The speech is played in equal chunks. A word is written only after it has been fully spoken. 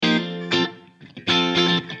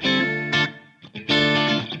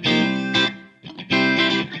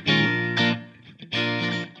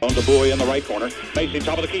down to Bowie in the right corner. Macy,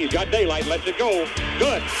 top of the key. He's got daylight. Lets it go.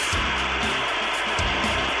 Good.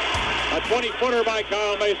 A 20-footer by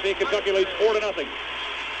Kyle Macy. Kentucky leads 4-0.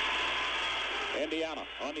 Indiana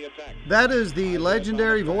on the attack. That is the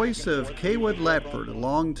legendary voice of Cawood Ledford, a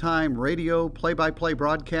longtime radio play-by-play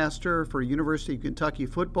broadcaster for University of Kentucky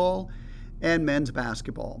football and men's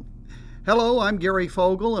basketball. Hello, I'm Gary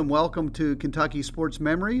Fogle, and welcome to Kentucky Sports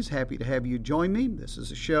Memories. Happy to have you join me. This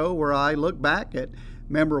is a show where I look back at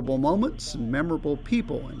memorable moments and memorable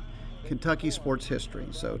people in Kentucky sports history.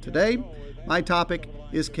 So today, my topic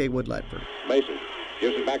is Cawood Ledford. Mason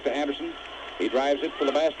gives it back to Anderson. He drives it for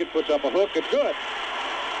the basket, puts up a hook. It's good.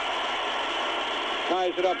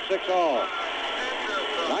 Ties it up 6-all.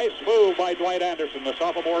 Nice move by Dwight Anderson, the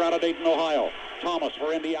sophomore out of Dayton, Ohio. Thomas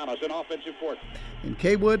for Indiana is an offensive court. And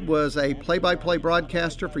Cawood was a play-by-play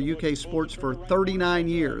broadcaster for UK Sports for 39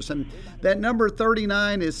 years. And that number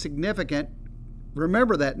 39 is significant.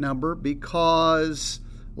 Remember that number because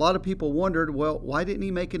a lot of people wondered, well, why didn't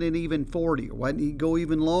he make it an even 40? Or why didn't he go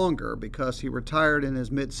even longer? Because he retired in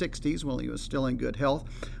his mid-60s while he was still in good health.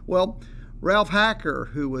 Well, Ralph Hacker,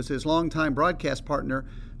 who was his longtime broadcast partner,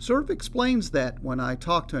 sort of explains that when I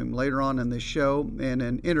talk to him later on in this show in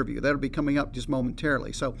an interview. That'll be coming up just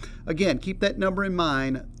momentarily. So, again, keep that number in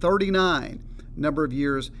mind, 39 number of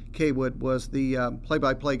years Cawood was the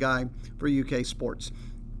play-by-play guy for UK Sports.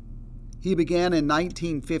 He began in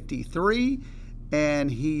 1953, and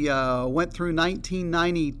he went through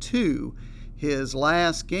 1992. His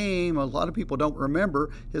last game, a lot of people don't remember,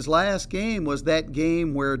 his last game was that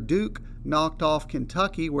game where Duke knocked off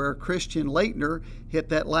Kentucky, where Christian Laettner hit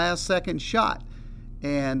that last second shot.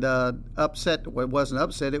 And upset, well, it wasn't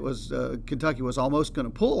upset, it was Kentucky was almost going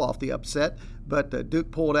to pull off the upset, but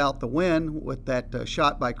Duke pulled out the win with that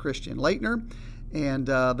shot by Christian Laettner. And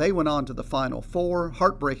they went on to the Final Four,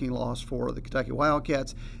 heartbreaking loss for the Kentucky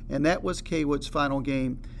Wildcats, and that was Cawood's final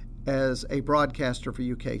game as a broadcaster for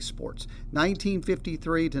UK Sports,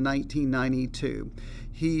 1953 to 1992.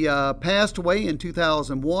 He passed away in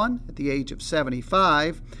 2001 at the age of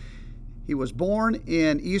 75. He was born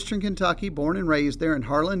in Eastern Kentucky, born and raised there in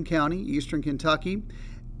Harlan County, Eastern Kentucky,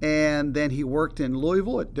 and then he worked in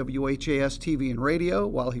Louisville at WHAS TV and radio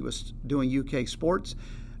while he was doing UK Sports.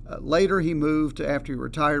 Later, he moved, after he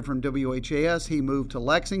retired from WHAS, he moved to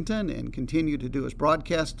Lexington and continued to do his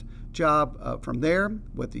broadcast job from there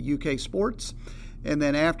with the UK Sports. And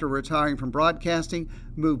then after retiring from broadcasting,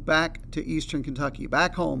 moved back to Eastern Kentucky,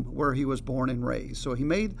 back home where he was born and raised. So he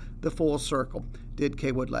made the full circle, did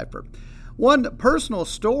Cawood Ledford. One personal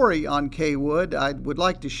story on Cawood I would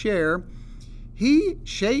like to share. He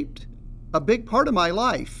shaped a big part of my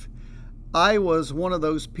life. I was one of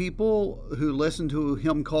those people who listened to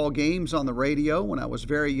him call games on the radio when I was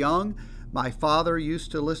very young. My father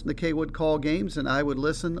used to listen to Cawood call games, and I would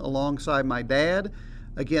listen alongside my dad.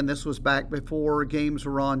 Again, this was back before games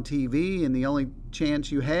were on TV, and the only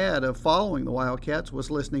chance you had of following the Wildcats was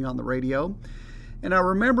listening on the radio. And I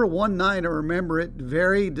remember one night, I remember it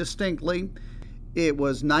very distinctly. It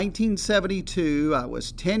was 1972. I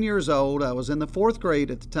was 10 years old. I was in the fourth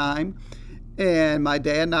grade at the time. And my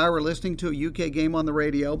dad and I were listening to a UK game on the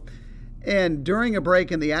radio. And during a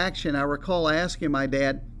break in the action, I recall asking my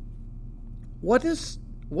dad, what does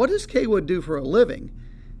Cawood do for a living?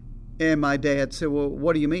 And my dad said, well,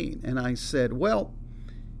 what do you mean? And I said, well,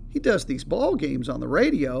 he does these ball games on the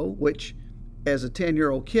radio, which as a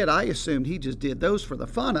 10-year-old kid, I assumed he just did those for the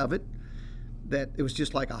fun of it, that it was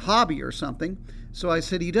just like a hobby or something. So I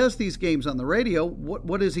said, he does these games on the radio.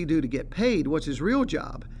 What does he do to get paid? What's his real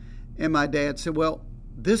job? And my dad said, well,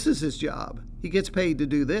 this is his job. He gets paid to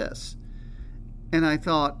do this. And I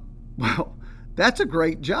thought, well, that's a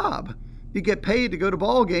great job. You get paid to go to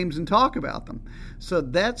ball games and talk about them. So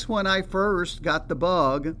that's when I first got the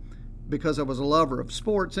bug, because I was a lover of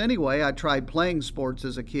sports anyway. I tried playing sports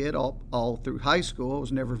as a kid all through high school. I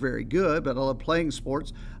was never very good, but I loved playing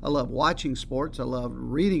sports. I loved watching sports. I loved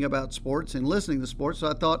reading about sports and listening to sports. So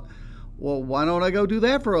I thought, well, why don't I go do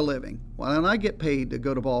that for a living? Why don't I get paid to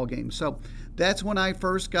go to ball games? So that's when I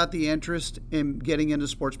first got the interest in getting into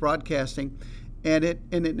sports broadcasting, and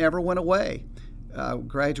it never went away.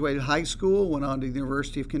 Graduated high school, went on to the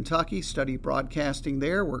University of Kentucky, studied broadcasting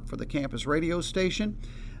there, worked for the campus radio station.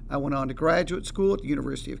 I went on to graduate school at the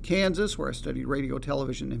University of Kansas, where I studied radio,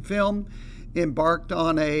 television, and film. Embarked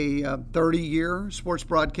on a 30-year sports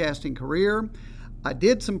broadcasting career. I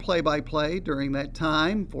did some play-by-play during that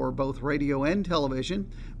time for both radio and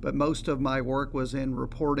television, but most of my work was in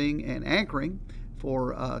reporting and anchoring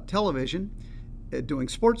for television. doing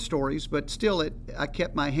sports stories, but still I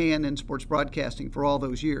kept my hand in sports broadcasting for all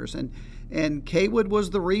those years. And Kaywood was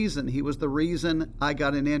the reason. He was the reason I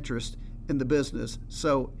got an interest in the business.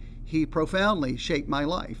 So he profoundly shaped my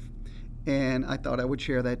life. And I thought I would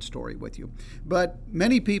share that story with you. But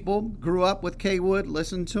many people grew up with Kaywood,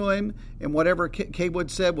 listened to him, and whatever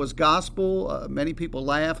Kaywood said was gospel. Many people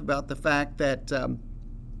laugh about the fact that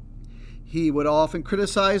he would often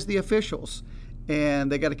criticize the officials,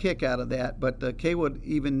 and they got a kick out of that. But Kaywood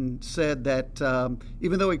even said that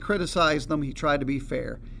even though he criticized them, he tried to be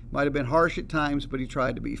fair. Might have been harsh at times, but he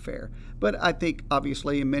tried to be fair. But I think,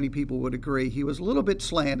 obviously, and many people would agree, he was a little bit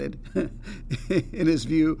slanted in his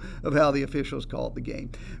view of how the officials called the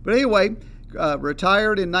game. But anyway,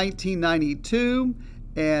 retired in 1992.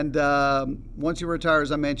 And once he retired,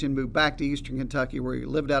 as I mentioned, moved back to Eastern Kentucky, where he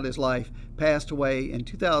lived out his life, passed away in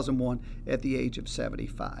 2001 at the age of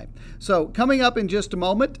 75. So coming up in just a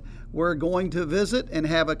moment, we're going to visit and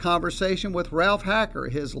have a conversation with Ralph Hacker,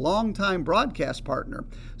 his longtime broadcast partner.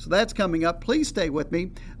 So that's coming up. Please stay with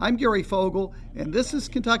me. I'm Gary Fogle, and this is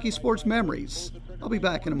Kentucky Sports Memories. I'll be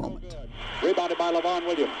back in a moment. Rebounded by Levon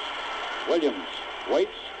Williams. Williams waits.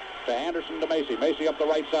 To Anderson to Macy. Macy up the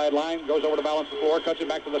right sideline, goes over to balance the floor, cuts it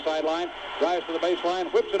back to the sideline, drives to the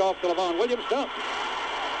baseline, whips it off to Levon Williams, dunk.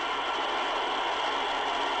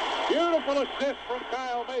 Beautiful assist from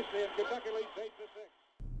Kyle Macy, and Kentucky leads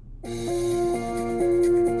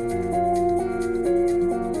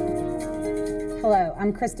 8-6. Hello,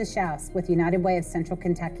 I'm Krista Schaus with United Way of Central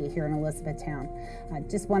Kentucky here in Elizabethtown. I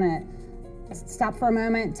just want to stop for a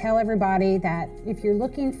moment, tell everybody that if you're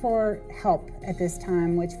looking for help at this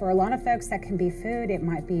time, which for a lot of folks that can be food, it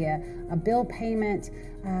might be a bill payment,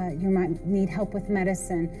 you might need help with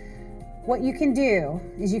medicine, what you can do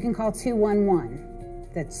is you can call 211.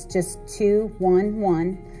 That's just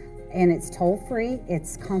 211, and it's toll-free,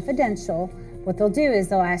 it's confidential. What they'll do is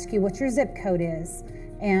they'll ask you what your zip code is,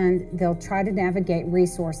 and they'll try to navigate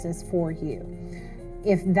resources for you.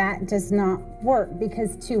 If that does not work,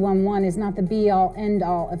 because 211 is not the be-all,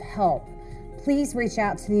 end-all of help, please reach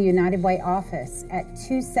out to the United Way office at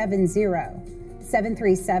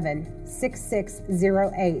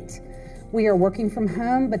 270-737-6608. We are working from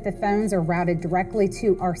home, but the phones are routed directly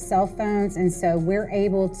to our cell phones, and so we're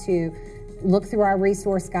able to look through our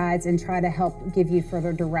resource guides and try to help give you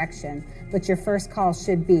further direction. But your first call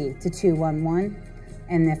should be to 211.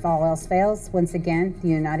 And if all else fails, once again, the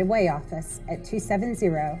United Way office at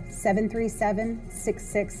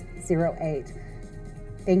 270-737-6608.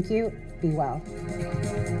 Thank you. Be well.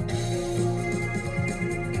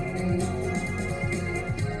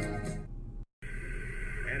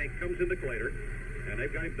 And it comes into Clater. And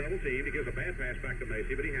they've got him double teamed. He gives a bad pass back to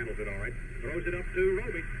Macy, but he handles it all right. Throws it up to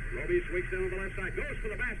Roby. Roby swings down on the left side. Goes for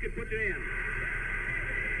the basket, puts it in.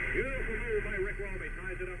 Beautiful move by Rick Roby.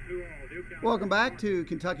 Ties it up 2-all. Welcome back to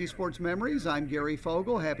Kentucky Sports Memories. I'm Gary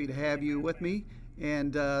Fogle. Happy to have you with me.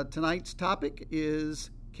 And tonight's topic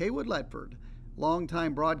is Kaywood Ledford,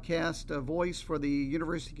 longtime broadcast voice for the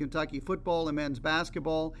University of Kentucky football and men's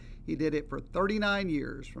basketball. He did it for 39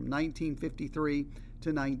 years, from 1953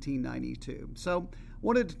 to 1992. So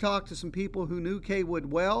wanted to talk to some people who knew Kaywood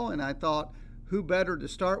well, and I thought, who better to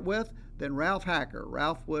start with than Ralph Hacker.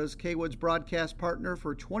 Ralph was Kaywood's broadcast partner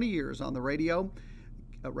for 20 years on the radio.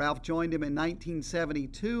 Ralph joined him in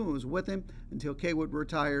 1972 and was with him until Kaywood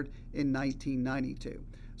retired in 1992.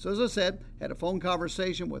 So as I said, had a phone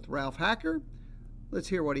conversation with Ralph Hacker. Let's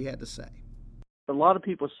hear what he had to say. A lot of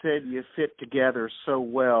people said you fit together so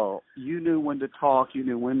well. You knew when to talk, you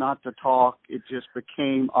knew when not to talk. It just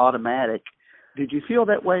became automatic. Did you feel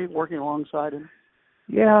that way working alongside him?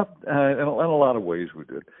 Yeah, in a lot of ways we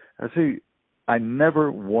did. I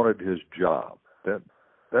never wanted his job. That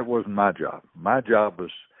wasn't my job. My job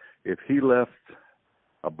was, if he left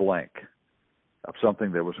a blank of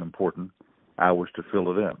something that was important, I was to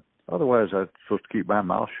fill it in. Otherwise, I was supposed to keep my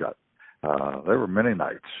mouth shut. There were many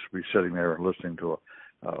nights we'd be sitting there listening to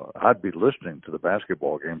I'd be listening to the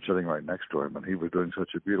basketball game sitting right next to him, and he was doing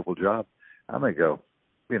such a beautiful job. I may go,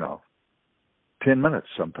 10 minutes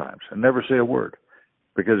sometimes and never say a word,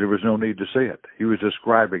 because there was no need to say it. He was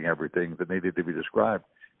describing everything that needed to be described.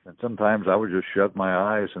 And sometimes I would just shut my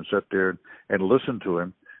eyes and sit there and listen to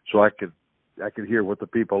him so I could hear what the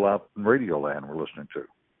people out in Radio Land were listening to.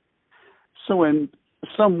 So in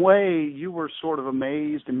some way, you were sort of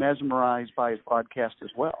amazed and mesmerized by his broadcast as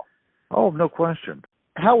well. Oh, no question.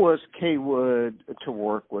 How was Kaywood to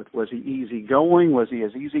work with? Was he easygoing? Was he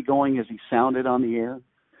as easygoing as he sounded on the air?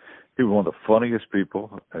 He was one of the funniest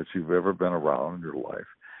people as you've ever been around in your life.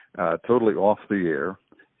 Totally off the air.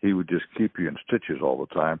 He would just keep you in stitches all the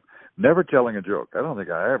time, never telling a joke. I don't think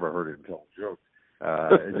I ever heard him tell a joke.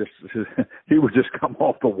 He would just come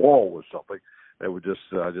off the wall with something that would just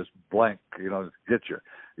blank, get you.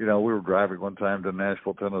 We were driving one time to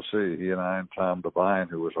Nashville, Tennessee. He and I and Tom Devine,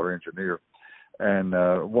 who was our engineer, and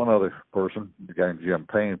one other person, the guy named Jim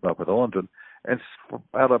Payne up at Ellington. And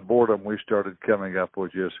out of boredom, we started coming up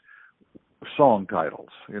with just song titles,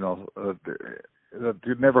 that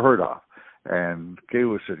you'd never heard of. And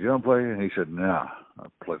Kaywood said, "You don't play?" And he said, "No, I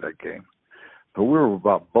play that game." But we were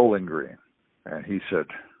about Bowling Green. And he said,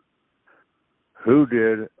 "Who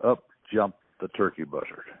did Up Jump the Turkey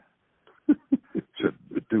Buzzard?" I said,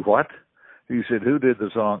 "Do what?" He said, "Who did the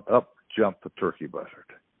song Up Jump the Turkey Buzzard?"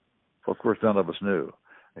 Well, of course, none of us knew.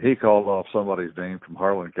 He called off somebody's name from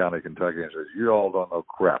Harlan County, Kentucky, and said, "You all don't know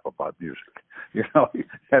crap about music."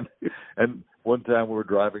 And one time we were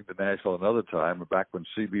driving to Nashville, another time, back when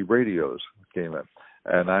CB radios came in.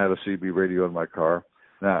 And I had a CB radio in my car.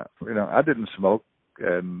 Now, I didn't smoke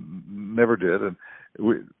and never did. And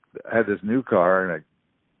we had this new car, and I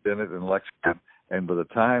did it in Lexington. And by the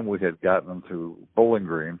time we had gotten to Bowling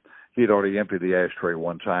Green, he had already emptied the ashtray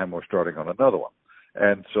one time. We're starting on another one.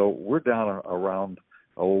 And so we're down around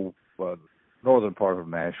northern part of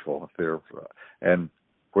Nashville there, and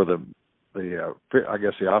where I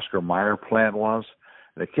guess the Oscar Mayer plant was.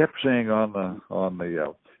 They kept saying on the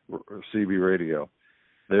CB radio,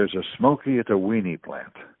 "There's a Smokey at the Weenie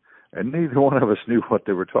plant," and neither one of us knew what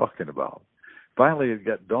they were talking about. Finally, it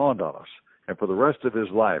got dawned on us, and for the rest of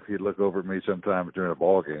his life, he'd look over at me sometime during a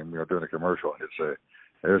ball game, during a commercial, and he'd say,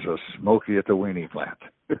 "There's a Smokey at the Weenie plant."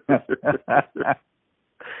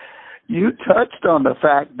 You touched on the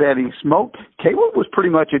fact that he smoked. Kaywood was pretty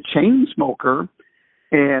much a chain smoker,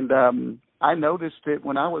 and I noticed it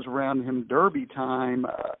when I was around him Derby time.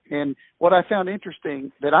 And what I found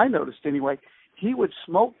interesting, that I noticed anyway, he would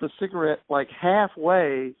smoke the cigarette like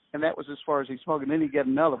halfway, and that was as far as he smoked, and then he'd get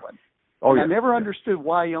another one. Oh, yeah. I never understood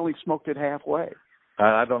why he only smoked it halfway.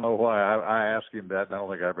 I don't know why. I asked him that, and I don't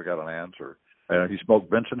think I ever got an answer. He smoked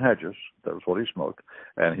Benson Hedges. That was what he smoked.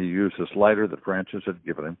 And he used this lighter that Frances had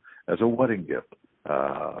given him as a wedding gift,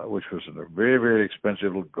 which was a very, very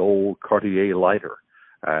expensive gold Cartier lighter.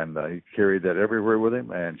 And he carried that everywhere with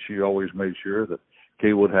him. And she always made sure that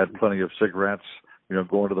Kaywood had plenty of cigarettes,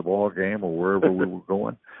 going to the ball game or wherever we were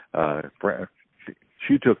going.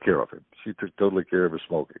 She took care of him. She took totally care of his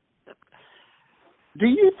smoking. Do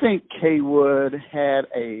you think Kaywood had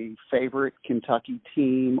a favorite Kentucky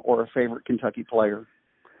team or a favorite Kentucky player?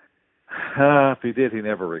 If he did, he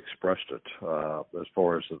never expressed it. As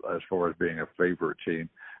far as being a favorite team,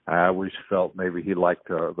 I always felt maybe he liked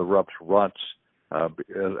the Rupp's Runts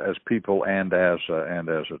as people and as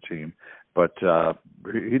a team, but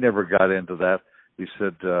he never got into that. He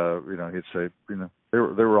said, he'd say, they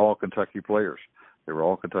were all Kentucky players. They were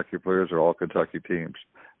all Kentucky players. They're all Kentucky teams.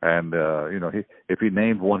 And, if he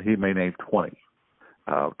named one, he may name 20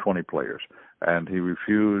 players. And he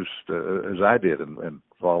refused, as I did in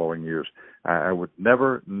following years. I would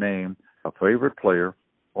never name a favorite player,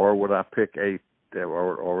 or would I pick my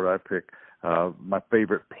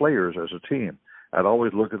favorite players as a team. I'd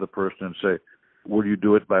always look at the person and say, "Will you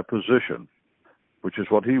do it by position?" Which is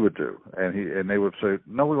what he would do. And they would say,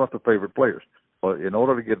 "No, we want the favorite players." Well, in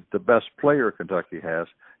order to get the best player Kentucky has,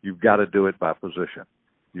 you've got to do it by position.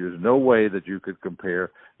 There's no way that you could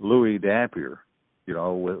compare Louis Dampier,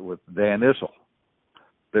 with Dan Issel.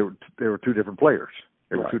 They were two different players.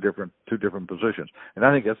 They were two different positions. And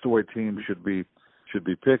I think that's the way teams should be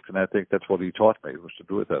picked. And I think that's what he taught me, was to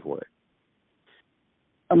do it that way.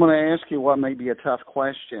 I'm going to ask you what may be a tough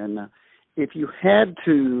question. If you had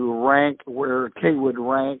to rank where Kaywood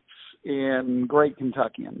ranks in great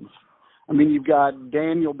Kentuckians, I mean, you've got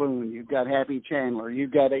Daniel Boone, you've got Happy Chandler,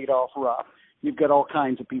 you've got Adolph Rupp, you've got all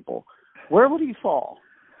kinds of people. Where would he fall?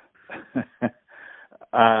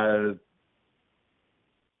 There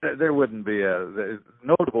wouldn't be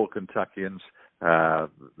notable Kentuckians.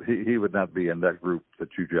 He would not be in that group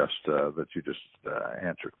that you just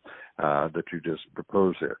answered, that you just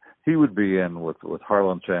proposed there. He would be in with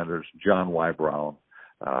Harlan Sanders, John Y. Brown,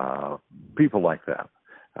 people like that,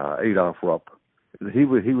 Adolph Rupp. He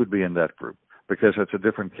would be in that group because it's a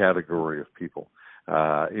different category of people.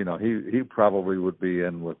 He probably would be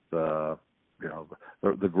in with the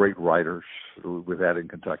great writers we've had in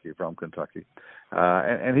Kentucky, from Kentucky,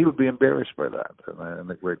 and he would be embarrassed by that in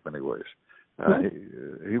a great many ways.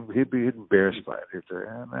 He'd be embarrassed by it. He'd say,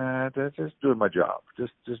 "Just doing my job,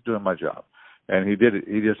 just doing my job," and he did it.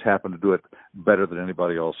 He just happened to do it better than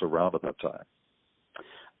anybody else around at that time.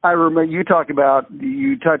 I remember you touched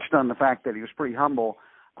on the fact that he was pretty humble.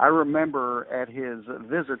 I remember at his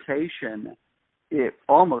visitation it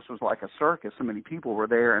almost was like a circus. So many people were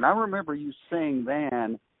there. And I remember you saying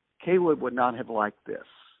then, Kaywood would not have liked this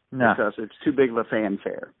because it's too big of a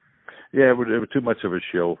fanfare. Yeah, it was too much of a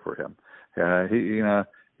show for him.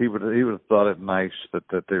 He would have thought it nice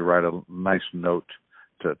that they write a nice note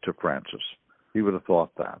to Francis. He would have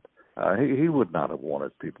thought that. He would not have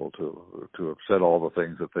wanted people to have said all the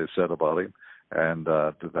things that they said about him, and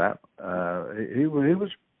to that he was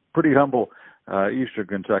pretty humble Eastern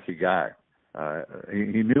Kentucky guy.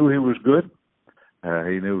 He knew he was good.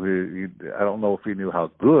 He knew I don't know if he knew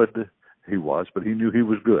how good he was, but he knew he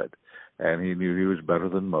was good, and he knew he was better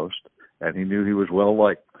than most, and he knew he was well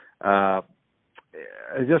liked.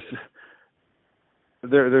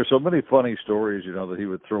 There's so many funny stories, that he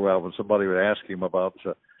would throw out when somebody would ask him about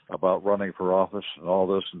running for office and all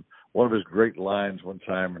this. And one of his great lines one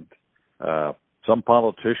time, some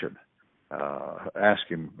politician asked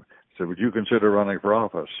him, said, "Would you consider running for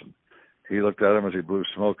office?" And he looked at him as he blew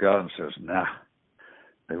smoke out and says, "Nah,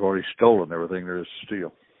 they've already stolen everything there is to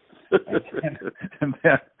steal." and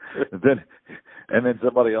then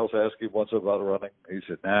somebody else asked him once about running. He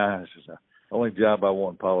said, "Nah, this is the only job I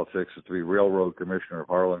want in politics is to be railroad commissioner of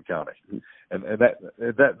Harlan County," and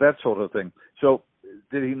that sort of thing. So,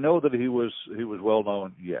 did he know that he was well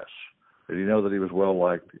known? Yes. Did he know that he was well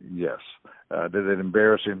liked? Yes. Did it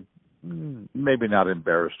embarrass him? Maybe not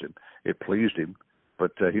embarrassed him. It pleased him,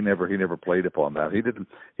 but he never played upon that.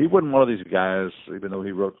 He wasn't one of these guys. Even though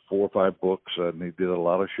he wrote 4 or 5 books and he did a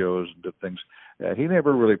lot of shows and did things, he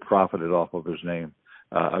never really profited off of his name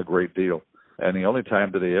a great deal. And the only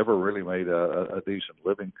time that he ever really made a decent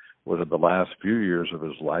living was in the last few years of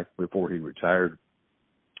his life before he retired.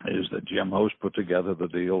 Is that Jim Host put together the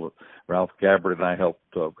deal? Ralph Gabbard and I helped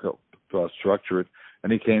structure it.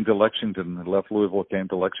 And he came to Lexington, left Louisville, came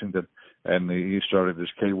to Lexington, and he started his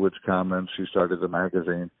Kaywood's Comments. He started the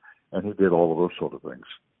magazine, and he did all of those sort of things.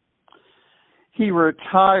 He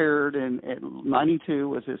retired, and 92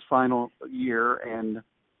 was his final year, and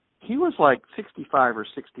he was like 65 or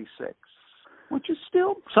 66, which is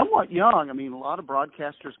still somewhat young. I mean, a lot of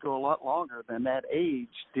broadcasters go a lot longer than that age.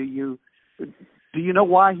 Do you know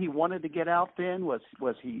why he wanted to get out then? Was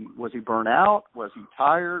he burnt out? Was he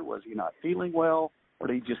tired? Was he not feeling well? Or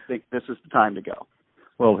did he just think this is the time to go?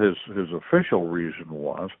 Well, his official reason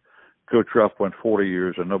was Coach Rupp went 40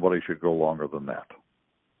 years and nobody should go longer than that.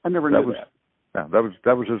 I never knew that. Yeah,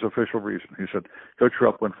 that was his official reason. He said Coach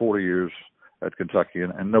Rupp went 40 years at Kentucky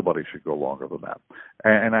and nobody should go longer than that.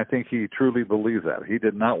 And I think he truly believed that. He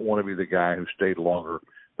did not want to be the guy who stayed longer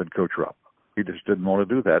than Coach Rupp. He just didn't want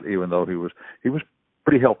to do that, even though he was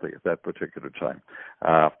pretty healthy at that particular time.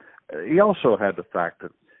 He also had the fact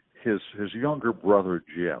that his younger brother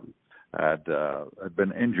Jim had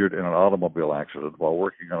been injured in an automobile accident while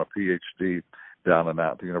working on a PhD down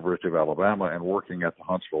at the University of Alabama and working at the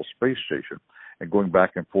Huntsville Space Station and going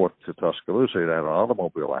back and forth to Tuscaloosa. He had an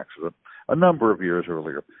automobile accident a number of years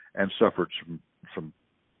earlier and suffered some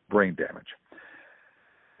brain damage.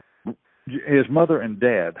 His mother and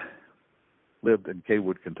dad lived in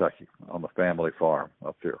Kaywood, Kentucky, on the family farm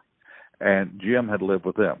up there. And Jim had lived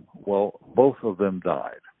with them. Well, both of them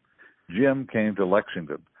died. Jim came to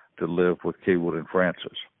Lexington to live with Kaywood and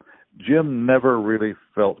Francis. Jim never really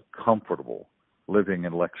felt comfortable living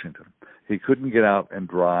in Lexington. He couldn't get out and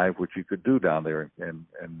drive, which he could do down there in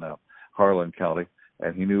Harlan County,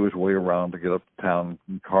 and he knew his way around to get up to town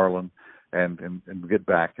in Harlan and get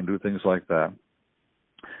back and do things like that.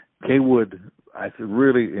 Kaywood, I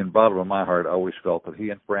really, in the bottom of my heart, always felt that he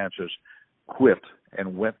and Francis quit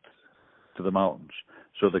and went to the mountains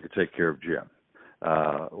so they could take care of Jim.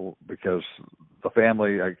 Because the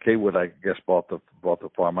family, Kaywood, I guess, bought the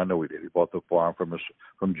farm. I know he did. He bought the farm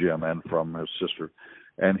from Jim and from his sister.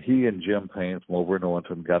 And he and Jim Payne from over in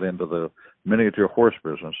Owenston got into the miniature horse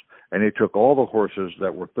business, and he took all the horses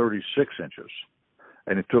that were 36 inches,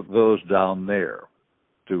 and he took those down there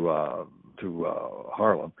to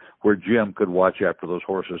Harlan, where Jim could watch after those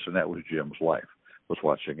horses, and that was Jim's life, was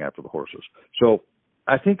watching after the horses. So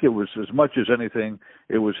I think it was, as much as anything,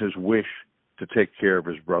 it was his wish to take care of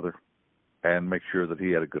his brother and make sure that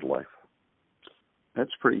he had a good life.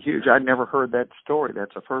 That's pretty huge. I'd never heard that story.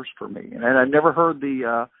 That's a first for me. And I never heard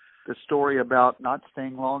the story about not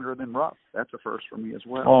staying longer than Rupp. That's a first for me as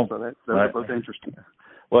well. So those are both interesting.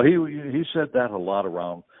 Well, he said that a lot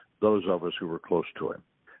around those of us who were close to him.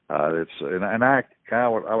 I would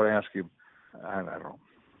ask him, I don't know,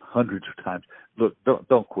 hundreds of times, look,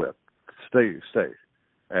 don't quit, stay.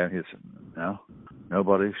 And he said, no,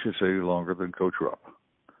 nobody should stay longer than Coach Rupp.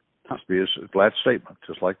 Must be a flat statement,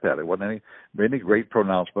 just like that. It wasn't any great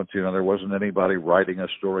pronouncements. There wasn't anybody writing a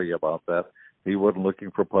story about that. He wasn't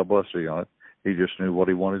looking for publicity on it. He just knew what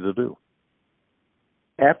he wanted to do.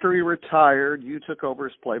 After he retired, you took over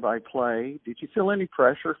as play-by-play. Did you feel any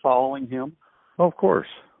pressure following him? Oh, of course.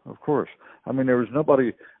 I mean, there was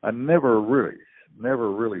nobody. I never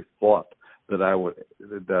really thought that I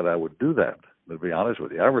would do that. To be honest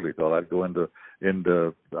with you, I really thought I'd go into.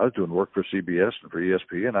 I was doing work for CBS and for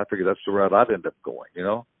ESPN. I figured that's the route I'd end up going. You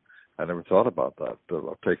know, I never thought about that,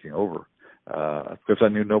 of taking over, because I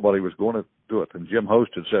knew nobody was going to do it. And Jim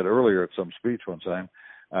Host had said earlier at some speech one time,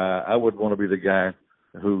 I would want to be the guy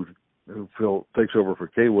who Phil takes over for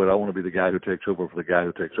Kaywood. I want to be the guy who takes over for the guy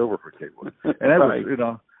who takes over for Kaywood. And that right.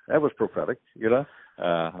 was, that was prophetic,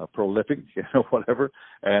 prolific, whatever.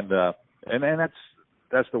 And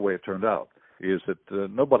that's the way it turned out, is that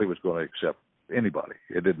nobody was going to accept anybody.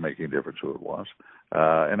 It didn't make any difference who it was.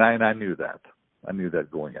 And I knew that. I knew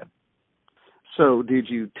that going in. So did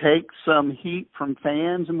you take some heat from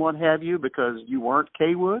fans and what have you because you weren't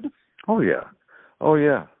Kaywood? Oh, yeah.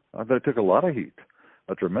 I took a lot of heat.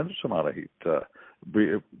 A tremendous amount of heat,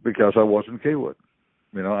 because I wasn't Kaywood.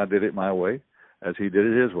 I did it my way as he did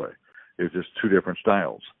it his way. It was just two different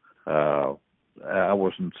styles. I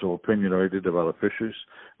wasn't so opinionated about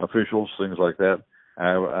officials, things like that.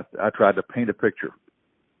 I tried to paint a picture.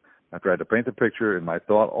 And my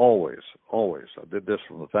thought always, I did this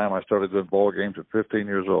from the time I started doing ball games at 15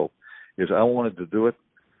 years old, is I wanted to do it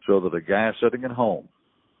so that a guy sitting at home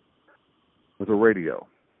with a radio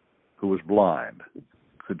who was blind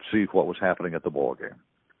could see what was happening at the ball game.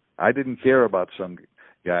 I didn't care about some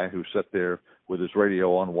guy who sat there with his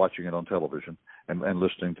radio on, watching it on television, and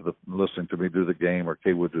listening to me do the game, or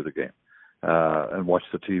Kaywood do the game, and watch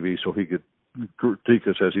the TV so he could critique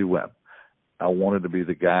us as he went. I wanted to be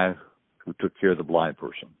the guy who took care of the blind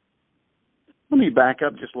person. Let me back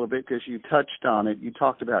up just a little bit, because you touched on it. You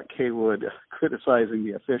talked about Kaywood criticizing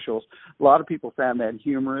the officials. A lot of people found that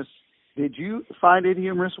humorous. Did you find it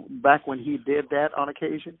humorous back when he did that on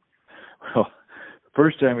occasion? Well, the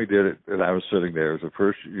first time he did it, and I was sitting there, it was the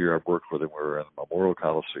first year I worked with him. We were in the Memorial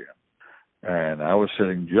Coliseum, and I was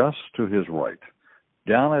sitting just to his right,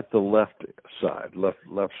 down at the left side, left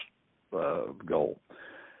goal,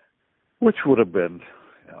 which would have been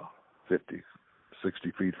 50,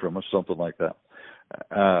 60 feet from us, something like that.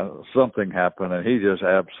 Something happened, and he just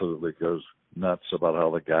absolutely goes nuts about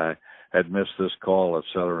how the guy had missed this call, et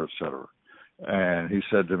cetera, et cetera. And he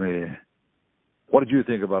said to me, "What did you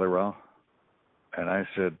think about it, Ralph?" And I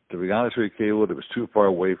said, "To be honest with you, Kaywood, it was too far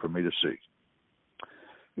away for me to see."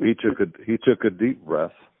 He took a deep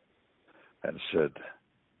breath and said,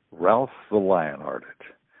 "Ralph the Lionhearted,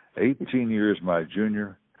 18 years my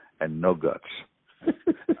junior and no guts."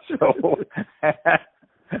 So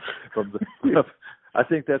I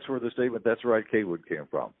think that's where the statement, "That's right, Kaywood," came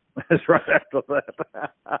from. That's right after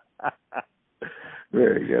that.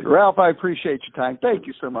 Very good. Ralph, I appreciate your time. Thank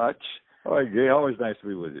you so much. All right, Gay. Always nice to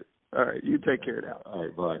be with you. All right. You take care now. All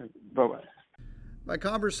right. Bye. Bye-bye. My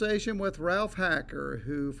conversation with Ralph Hacker,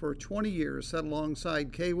 who for 20 years sat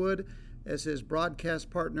alongside Kaywood as his broadcast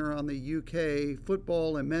partner on the UK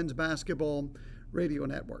football and men's basketball radio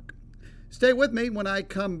network. Stay with me. When I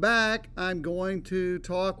come back, I'm going to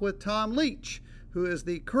talk with Tom Leach, who is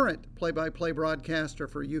the current play-by-play broadcaster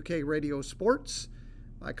for UK Radio Sports.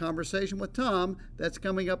 My conversation with Tom, that's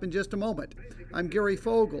coming up in just a moment. I'm Gary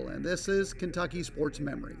Fogle, and this is Kentucky Sports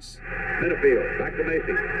Memories. Minifield, back to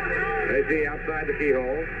Macy. Macy outside the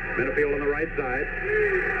keyhole. Minifield on the right side.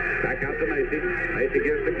 Back out to Macy. Macy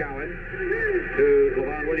gives to Cowan. To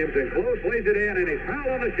LeVon Williams, and close, lays it in, and he's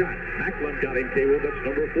fouled on the shot. Macklin got him, Kaywood. That's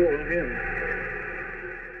number 4 on him.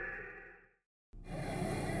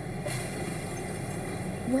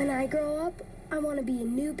 When I grow up, I want to be a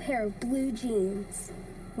new pair of blue jeans.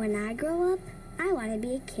 When I grow up, I want to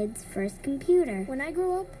be a kid's first computer. When I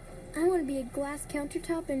grow up, I want to be a glass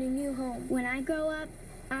countertop in a new home. When I grow up,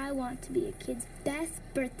 I want to be a kid's best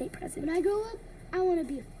birthday present. When I grow up, I want to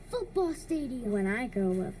be a football stadium. When I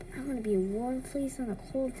grow up, I want to be a warm fleece on a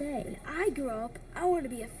cold day. When I grow up, I want to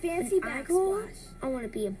be a fancy backsplash. I want to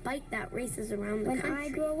be a bike that races around the country. When I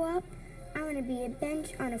grow up, I want to be a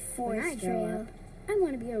bench on a forest trail. trail. I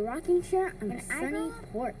want to be a rocking chair on a sunny sunny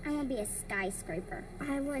porch. I want to be a skyscraper.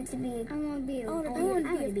 I want to be.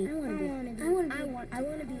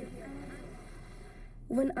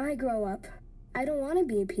 When I grow up, I don't want to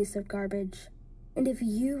be a piece of garbage. And if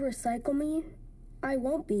you recycle me, I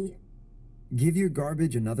won't be. Give your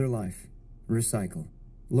garbage another life. Recycle.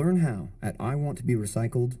 Learn how at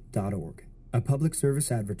iwanttoberecycled.org. A public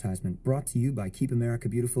service advertisement brought to you by Keep America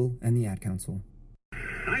Beautiful and the Ad Council.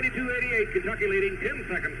 92-88, Kentucky leading, 10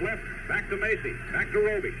 seconds left. Back to Macy, back to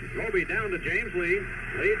Roby. Roby down to James Lee.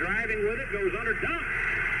 Lee driving with it, goes under, dunk.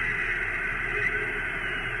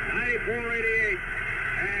 94-88.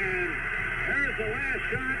 And there's the last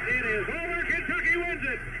shot. It is over. Kentucky wins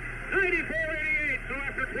it. 94-88. So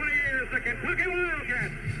after 20 years, the Kentucky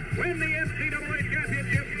Wildcats win the NCAA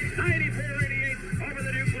championship 94-88 over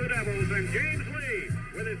the Duke Blue Devils. And James Lee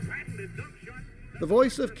with his patented dunk shot. The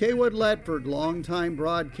voice of Cawood Ledford, longtime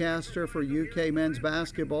broadcaster for UK men's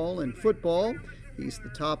basketball and football. He's the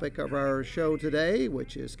topic of our show today,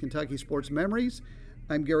 which is Kentucky Sports Memories.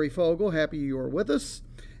 I'm Gary Fogle. Happy you are with us.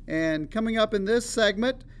 And coming up in this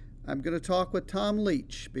segment, I'm going to talk with Tom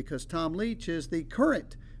Leach, because Tom Leach is the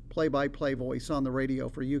current play-by-play voice on the radio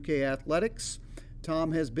for UK Athletics.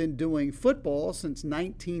 Tom has been doing football since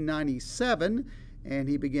 1997, and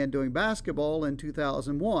he began doing basketball in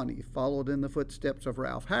 2001. He followed in the footsteps of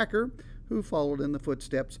Ralph Hacker, who followed in the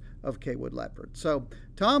footsteps of Cawood Ledford. So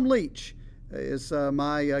Tom Leach is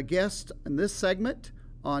my guest in this segment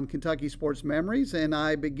on Kentucky Sports Memories, and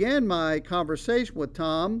I began my conversation with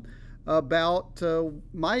Tom about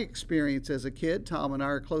my experience as a kid. Tom and I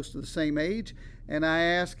are close to the same age, and I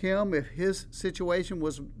asked him if his situation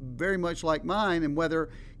was very much like mine and whether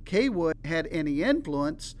Cawood had any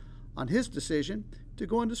influence on his decision to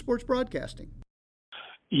go into sports broadcasting.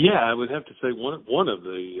 Yeah, I would have to say one of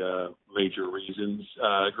the major reasons.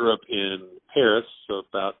 I grew up in Paris, so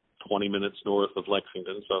about 20 minutes north of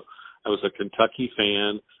Lexington, so I was a Kentucky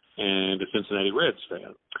fan and a Cincinnati Reds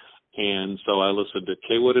fan. And so I listened to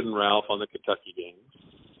Cawood and Ralph on the Kentucky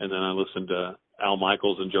games, and then I listened to Al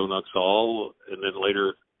Michaels and Joe Nuxhall, and then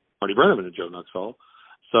later Marty Brennaman and Joe Nuxhall.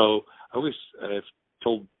 So I've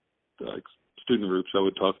told student groups I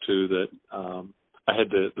would talk to that I had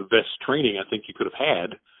the best training I think you could have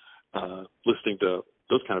had listening to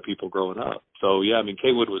those kind of people growing up. So, yeah, I mean,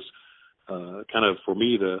 Cawood was kind of, for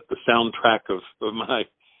me, the soundtrack of my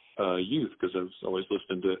youth, because I was always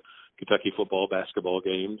listening to Kentucky football, basketball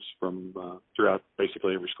games from throughout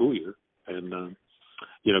basically every school year, and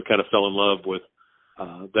kind of fell in love with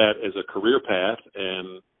that as a career path.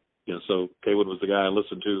 And so Cawood was the guy I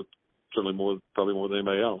listened to certainly probably more than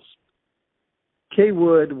anybody else.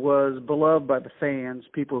 Cawood was beloved by the fans,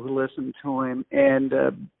 people who listened to him, and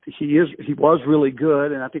he was really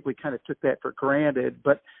good, and I think we kind of took that for granted.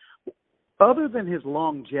 But other than his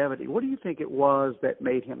longevity, what do you think it was that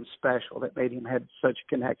made him special, that made him have such a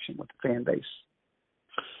connection with the fan base?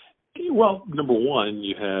 Well, number one,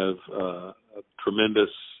 you have a tremendous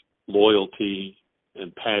loyalty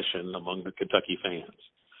and passion among the Kentucky fans.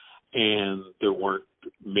 And there weren't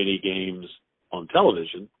many games on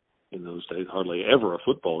television in those days, hardly ever a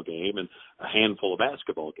football game, and a handful of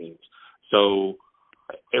basketball games. So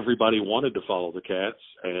everybody wanted to follow the Cats,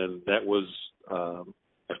 and that was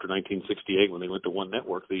after 1968, when they went to one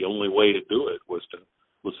network, the only way to do it was to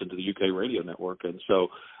listen to the UK radio network. And so,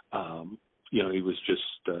 he was just,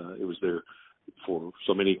 it was their, for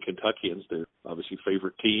so many Kentuckians, their obviously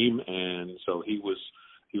favorite team. And so he was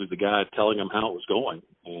the guy telling them how it was going,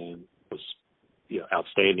 and was,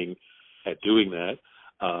 outstanding at doing that.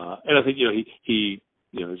 And I think, he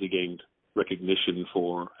as he gained recognition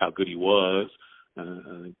for how good he was, I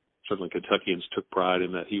think certainly Kentuckians took pride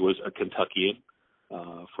in that he was a Kentuckian,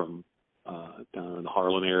 from down in the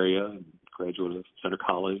Harlan area, and graduate of Center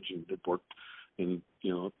College, and had worked in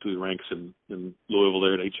through the ranks in Louisville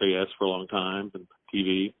there at HAS for a long time, and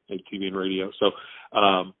TV and radio. So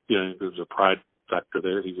there was a pride factor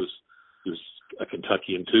there. He was a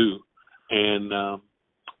Kentuckian too, and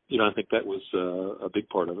I think that was a big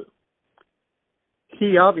part of it.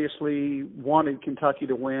 He obviously wanted Kentucky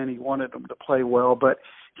to win. He wanted them to play well, but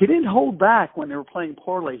he didn't hold back when they were playing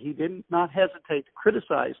poorly. He did not hesitate to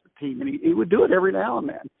criticize the team, and he would do it every now and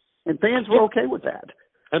then. And fans were okay with that.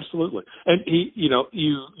 Absolutely. And he,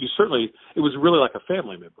 you certainly, it was really like a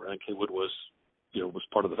family member. I think Cawood was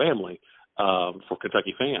part of the family for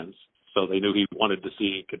Kentucky fans. So they knew he wanted to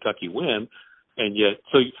see Kentucky win. And yet,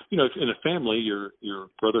 so, in a family, your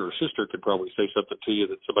brother or sister could probably say something to you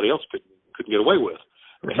that somebody else couldn't get away with.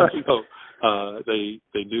 Right. And so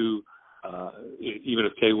they knew, even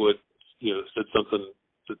if Cawood, said something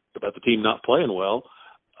about the team not playing well,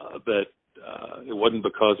 that it wasn't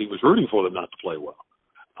because he was rooting for them not to play well.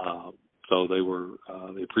 So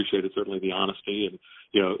they appreciated certainly the honesty. And,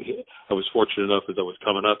 I was fortunate enough as I was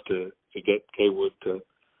coming up to get Cawood to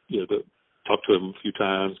talk to him a few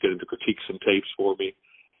times, get him to critique some tapes for me.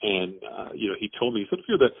 And, he told me, he said, if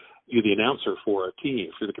you're the announcer for a team,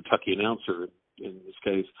 if you're the Kentucky announcer in this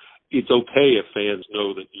case, it's okay if fans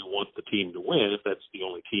know that you want the team to win, if that's the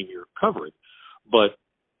only team you're covering. But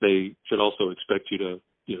they should also expect you to,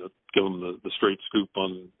 give them the straight scoop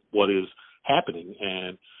on what is happening.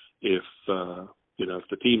 And if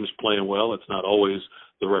the team's playing well, it's not always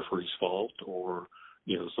the referee's fault, or,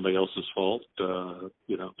 somebody else's fault.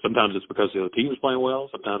 Sometimes it's because the other team is playing well.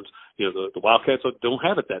 Sometimes, the Wildcats don't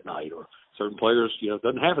have it that night, or certain players,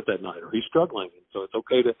 doesn't have it that night, or he's struggling. And so it's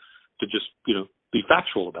okay to just, be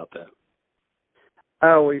factual about that.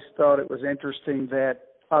 I always thought it was interesting that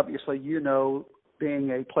obviously,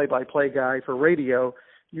 being a play-by-play guy for radio,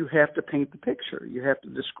 you have to paint the picture. You have to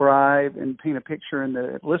describe and paint a picture in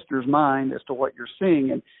the listener's mind as to what you're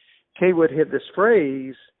seeing. And Kay Wood had this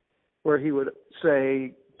phrase where he would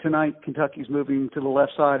say, tonight Kentucky's moving to the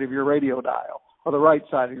left side of your radio dial or the right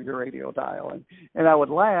side of your radio dial. And I would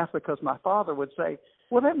laugh because my father would say,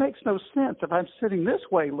 well, that makes no sense. If I'm sitting this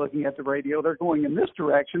way looking at the radio, they're going in this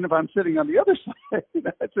direction. If I'm sitting on the other side,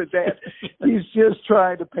 I said, Dad, he's just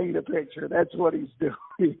trying to paint a picture. That's what he's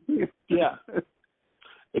doing. Yeah.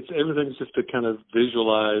 Everything's just to kind of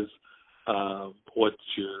visualize what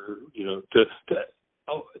you're,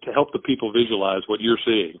 to help the people visualize what you're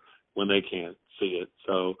seeing when they can't see it.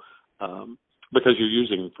 So, because you're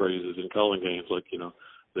using phrases in calling games like,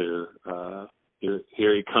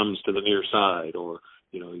 here he comes to the near side, or,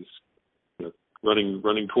 he's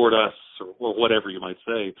running toward us, or whatever you might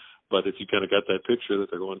say. But if you kind of got that picture that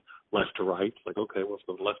they're going left to right, it's like, okay, well, it's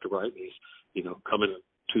going left to right, and he's, coming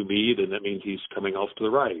to me, then that means he's coming off to the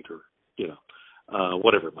right, or,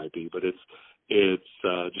 whatever it might be. But it's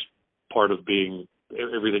just part of being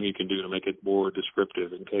everything you can do to make it more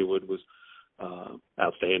descriptive. And Kay Wood was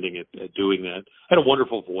outstanding at doing that. Had a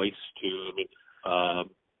wonderful voice, too. I mean,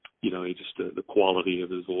 he just the quality of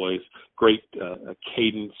his voice, great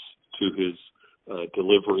cadence to his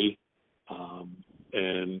delivery,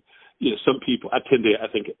 and some people I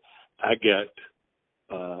think I get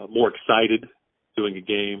more excited doing a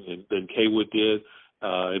game than Kay Wood did,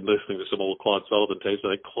 and listening to some old Claude Sullivan tapes. I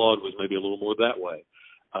think Claude was maybe a little more that way.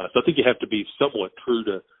 So I think you have to be somewhat true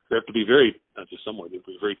to. You have to be not just somewhat, you have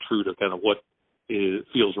to be very true to kind of what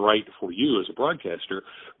feels right for you as a broadcaster.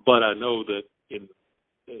 But I know that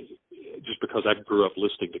just because I grew up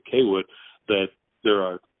listening to Kay Wood, that there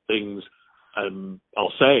are things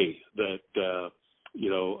I'll say that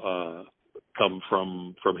come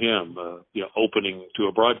from him. Opening to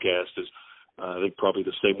a broadcast is I think probably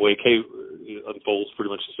the same way Kay unfolds, pretty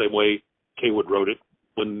much the same way Kay Wood wrote it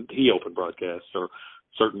when he opened broadcasts, or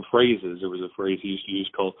certain phrases. There was a phrase he used to use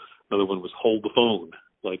called, another one was hold the phone,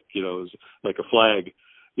 like, it was like a flag.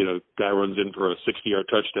 Guy runs in for a 60-yard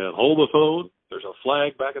touchdown. Hold the phone. There's a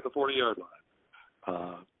flag back at the 40-yard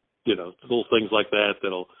line. Little things like that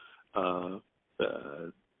that'll,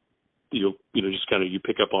 just kind of you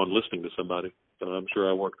pick up on listening to somebody. So I'm sure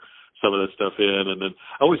I work some of that stuff in, and then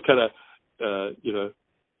I always kind of, I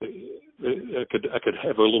could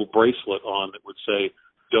have a little bracelet on that would say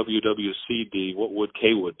WWCD. What would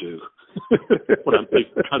Kay Wood do? When I'm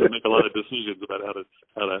trying to make a lot of decisions about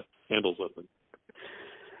how to handle something.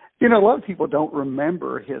 A lot of people don't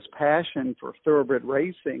remember his passion for thoroughbred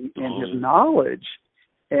racing and his knowledge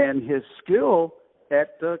and his skill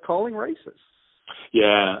at calling races. Yeah,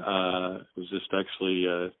 I was just actually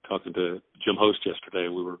talking to Jim Host yesterday.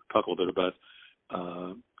 We were talking a little bit about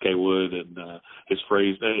Kay Wood and his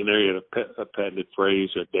phrase. And there he had a patented phrase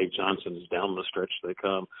that Dave Johnson is down the stretch they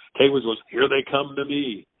come. Kay Wood was, here they come to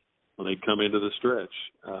me. When they'd come into the stretch,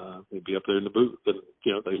 they'd be up there in the booth, and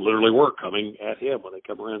they literally were coming at him when they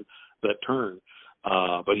come around that turn.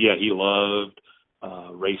 But yeah, he loved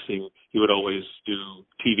racing. He would always do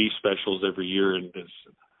TV specials every year. In his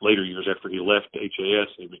later years, after he left HAS,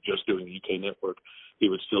 he was just doing the UK network. He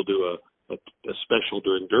would still do a special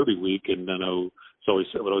during Derby week, and I would always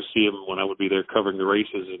see him when I would be there covering the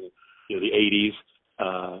races in the 80s.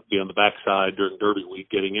 Be on the backside during Derby week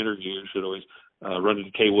getting interviews. Should always run into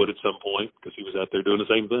Kay Wood at some point because he was out there doing the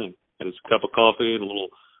same thing. Had his cup of coffee and a little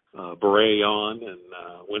beret on and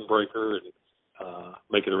windbreaker and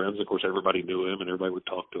making the rounds. Of course, everybody knew him and everybody would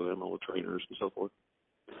talk to him, all the trainers and so forth.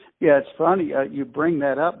 Yeah, it's funny you bring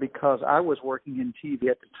that up because I was working in TV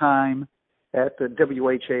at the time at the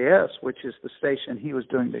WHAS, which is the station he was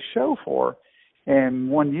doing the show for. And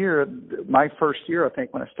one year, my first year, I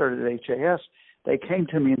think, when I started at HAS, they came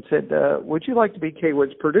to me and said, would you like to be Kay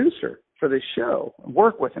Wood's producer for this show and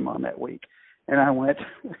work with him on that week? And I went,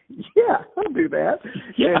 yeah, I'll do that.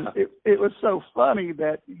 Yeah. And it was so funny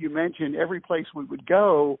that you mentioned every place we would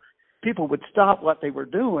go, people would stop what they were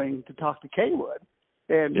doing to talk to Kay Wood.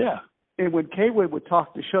 And, and when Kay Wood would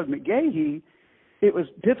talk to Shug McGahee, it was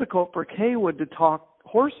difficult for Kay Wood to talk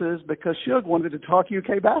horses because Shug wanted to talk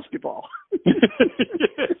UK basketball.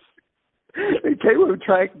 Yes. And Kay Wood would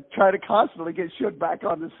try to constantly get Shug back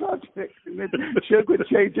on the subject, and then Shug would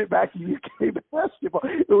change it back to UK basketball.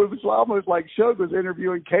 It was almost like Shug was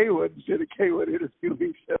interviewing Kay Wood instead of Kay Wood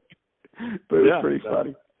interviewing Shug. but it was pretty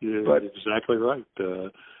funny. Yeah, but exactly right.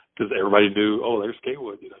 Because everybody knew, there's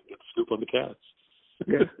Kaywood, get the scoop on the Cats.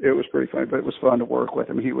 Yeah, it was pretty funny, but it was fun to work with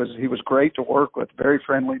him. He was great to work with, very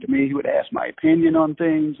friendly to me. He would ask my opinion on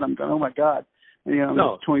things. I'm going, oh my God, I'm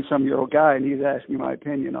a 20-some-year-old guy, and he's asking my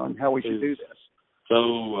opinion on how we should do this.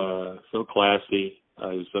 So classy.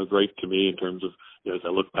 He was so great to me in terms of, as I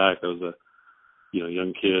look back, I was a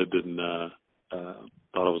young kid and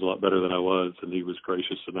thought I was a lot better than I was, and he was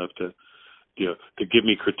gracious enough to give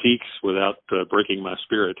me critiques without breaking my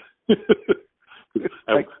spirit.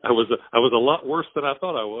 I was a lot worse than I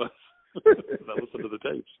thought I was. I listened to the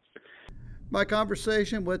tapes. My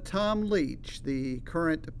conversation with Tom Leach, the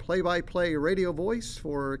current play-by-play radio voice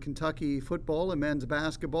for Kentucky football and men's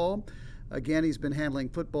basketball. Again, he's been handling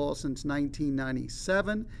football since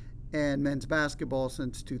 1997 and men's basketball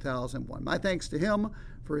since 2001. My thanks to him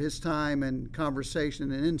for his time and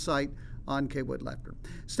conversation and insight on Kaywood Lefter.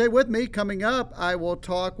 Stay with me. Coming up, I will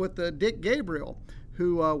talk with Dick Gabriel,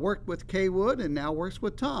 who worked with Kaywood and now works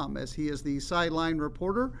with Tom, as he is the sideline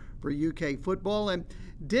reporter for UK football. And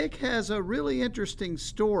Dick has a really interesting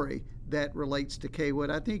story that relates to Kaywood.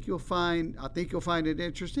 I think you'll find it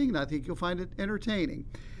interesting, and I think you'll find it entertaining.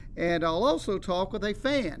 And I'll also talk with a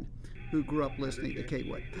fan who grew up listening to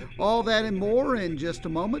Kaywood. All that and more in just a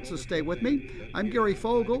moment, so stay with me. I'm Gary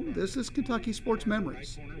Fogle. This is Kentucky Sports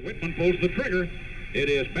Memories. Whitman pulls the trigger. It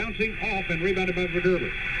is bouncing off and rebounded by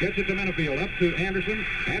Verderber. Gets it to Menafield, up to Anderson.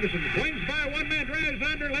 Anderson swings by one man, drives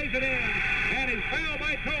under, lays it in, and he's fouled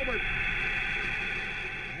by Tolbert.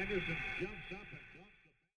 Anderson jumps up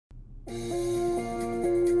and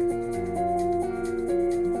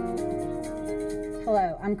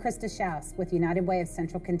Hello, I'm Krista Schaus with United Way of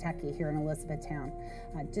Central Kentucky here in Elizabethtown.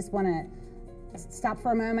 I just want to stop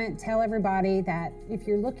for a moment, tell everybody that if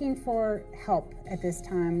you're looking for help at this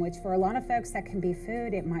time, which for a lot of folks that can be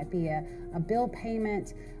food, it might be a bill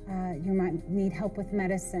payment, you might need help with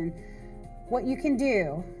medicine, what you can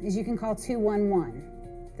do is you can call 211.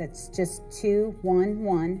 That's just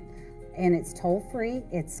 211, and it's toll-free,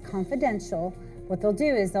 it's confidential. What they'll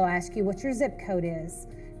do is they'll ask you what your zip code is,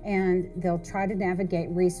 and they'll try to navigate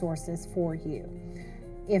resources for you.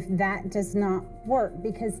 If that does not work,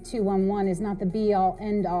 because 211 is not the be-all,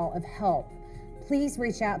 end-all of help, please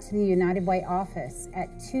reach out to the United Way office at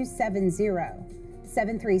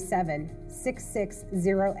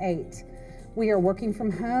 270-737-6608. We are working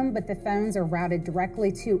from home, but the phones are routed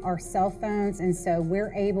directly to our cell phones, and so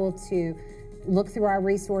we're able to look through our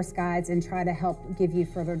resource guides and try to help give you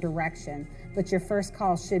further direction. But your first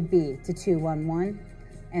call should be to 211.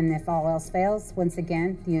 And if all else fails, once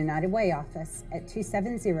again, the United Way office at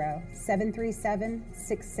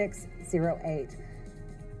 270-737-6608.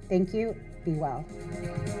 Thank you. Be well.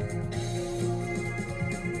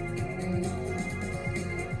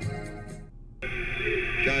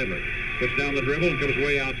 Shivler puts down the dribble and comes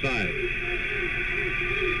way outside.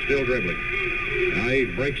 Still dribbling. Now he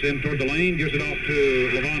breaks in toward the lane, gives it off to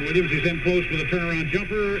Levon Williams. He's in close with a turnaround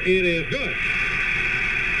jumper. It is good.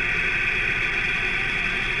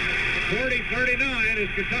 40-39 as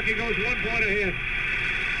Kentucky goes 1 point ahead.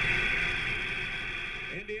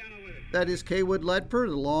 Indiana with it. That is Kaywood Ledford,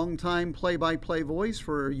 a longtime play-by-play voice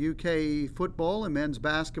for UK football and men's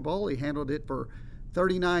basketball. He handled it for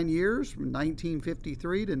 39 years, from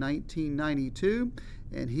 1953 to 1992,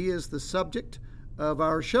 and he is the subject of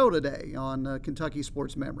our show today on Kentucky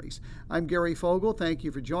Sports Memories. I'm Gary Fogle. Thank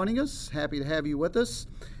you for joining us. Happy to have you with us.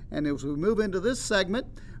 And as we move into this segment,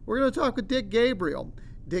 we're going to talk with Dick Gabriel.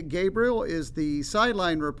 Dick Gabriel is the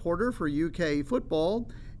sideline reporter for UK football,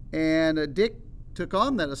 and Dick took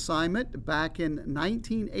on that assignment back in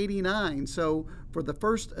 1989. So for the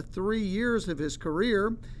first 3 years of his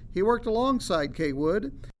career, he worked alongside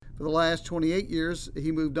Kaywood. For the last 28 years,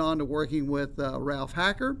 he moved on to working with Ralph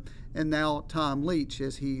Hacker and now Tom Leach,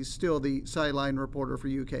 as he's still the sideline reporter for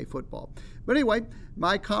UK football. But anyway,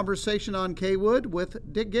 my conversation on Kaywood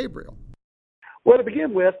with Dick Gabriel. Well, to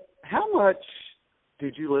begin with, how much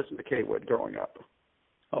did you listen to Kaywood growing up?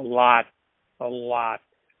 A lot. I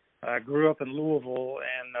grew up in Louisville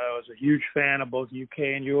and was a huge fan of both UK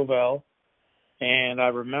and U of L. And I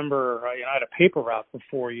remember, I had a paper route for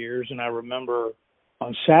 4 years, and I remember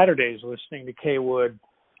on Saturdays listening to Kaywood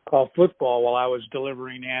call football while I was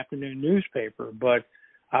delivering the afternoon newspaper. But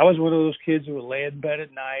I was one of those kids who would lay in bed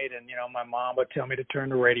at night, and, my mom would tell me to turn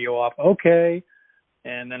the radio off. Okay.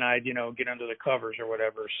 And then I'd, get under the covers or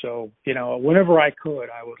whatever. So, whenever I could,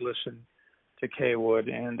 I would listen to Kaywood.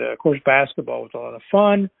 And, of course, basketball was a lot of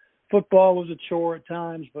fun. Football was a chore at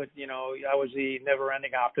times, but, I was the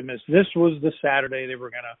never-ending optimist. This was the Saturday they were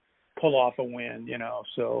going to pull off a win,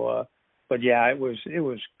 So But yeah, it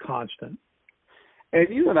was constant. And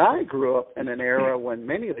you and I grew up in an era when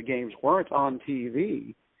many of the games weren't on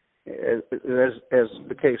TV, as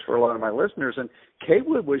the case for a lot of my listeners, and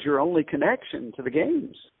Kaywood was your only connection to the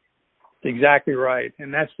games. Exactly right,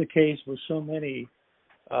 and that's the case with so many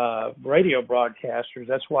radio broadcasters.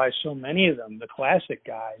 That's why so many of them, the classic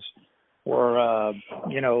guys, were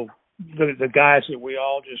the guys that we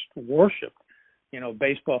all just worshiped.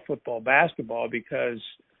 Baseball, football, basketball, because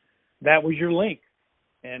that was your link.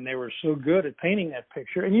 And they were so good at painting that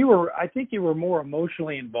picture. And I think you were more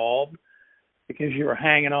emotionally involved because you were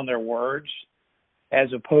hanging on their words, as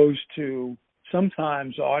opposed to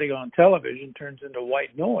sometimes audio on television turns into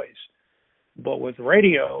white noise. But with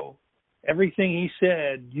radio, everything he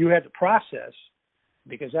said, you had to process,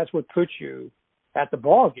 because that's what puts you at the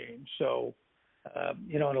ball game. So,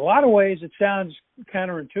 in a lot of ways, it sounds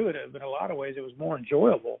counterintuitive. In a lot of ways, it was more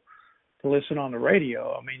enjoyable to listen on the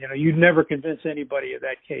radio. I mean, you'd never convince anybody of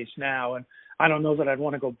that case now, and I don't know that I'd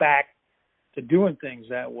want to go back to doing things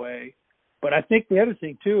that way. But I think the other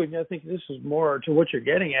thing, too, and I think this is more to what you're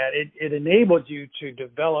getting at, it enabled you to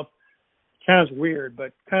develop, sounds weird,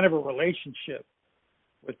 but kind of a relationship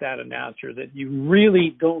with that announcer that you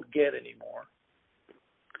really don't get anymore.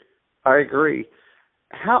 I agree.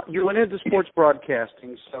 You went into sports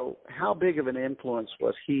broadcasting, so how big of an influence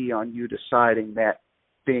was he on you deciding that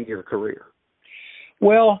being your career?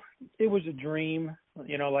 Well, it was a dream.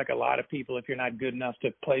 Like a lot of people, if you're not good enough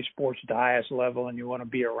to play sports at the highest level and you want to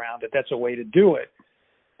be around it, that's a way to do it.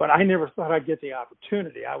 But I never thought I'd get the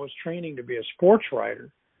opportunity. I was training to be a sports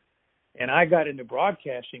writer, and I got into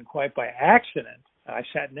broadcasting quite by accident. I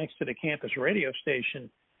sat next to the campus radio station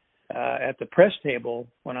at the press table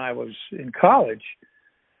when I was in college,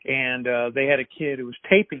 and they had a kid who was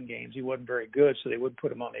taping games. He wasn't very good, so they wouldn't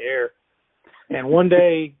put him on the air. And one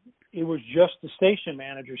day, it was just the station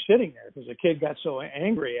manager sitting there because the kid got so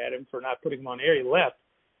angry at him for not putting him on the air, he left.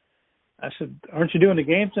 I said, "Aren't you doing the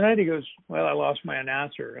game tonight?" He goes, "Well, I lost my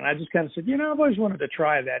announcer." And I just kind of said, I've always wanted to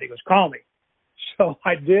try that. He goes, "Call me." So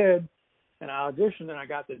I did, and I auditioned, and I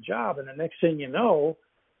got the job. And the next thing you know,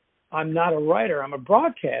 I'm not a writer. I'm a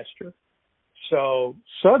broadcaster. So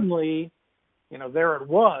suddenly, there it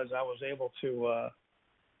was. I was able to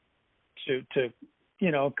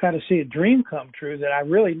kind of see a dream come true that I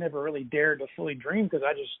really never really dared to fully dream, because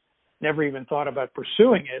I just never even thought about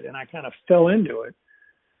pursuing it, and I kind of fell into it.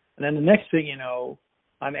 And then the next thing you know,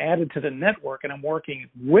 I'm added to the network, and I'm working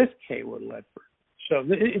with Kaywood Ledford. So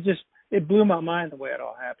it blew my mind the way it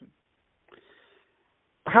all happened.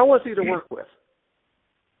 How was he to work with?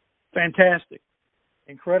 Fantastic.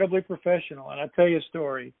 Incredibly professional. And I'll tell you a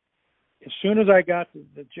story. As soon as I got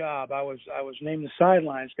the job, I was named the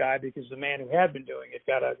sidelines guy because the man who had been doing it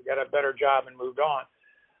got a better job and moved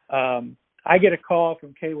on. I get a call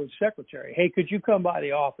from Kaywood's secretary. "Hey, could you come by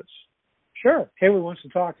the office?" "Sure. Kaywood wants to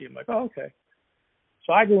talk to you." I'm like, "Oh, okay."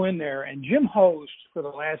 So I go in there, and Jim Host, for the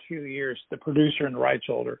last few years, the producer and the rights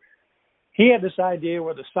holder, he had this idea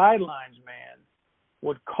where the sidelines man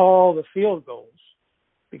would call the field goals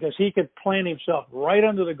because he could plant himself right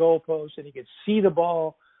under the goalpost and he could see the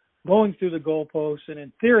ball going through the goalpost. And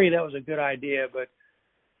in theory, that was a good idea, but,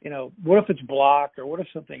 what if it's blocked or what if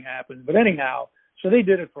something happens? But anyhow, so they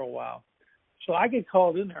did it for a while. So I get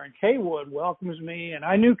called in there, and Kaywood welcomes me, and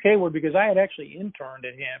I knew Kaywood because I had actually interned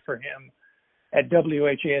for him at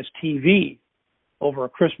WHAS TV over a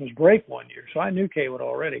Christmas break one year. So I knew Kaywood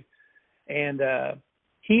already. And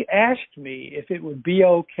he asked me if it would be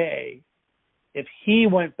okay if he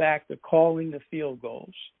went back to calling the field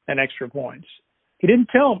goals and extra points. He didn't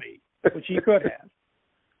tell me, which he could have.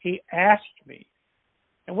 He asked me.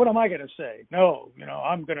 And what am I going to say? No,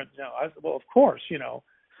 I'm going to, well, of course,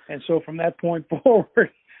 And so from that point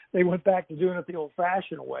forward, they went back to doing it the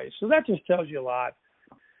old-fashioned way. So that just tells you a lot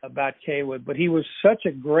about Kaywood. But he was such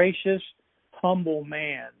a gracious, humble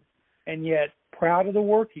man, and yet proud of the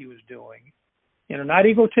work he was doing. Not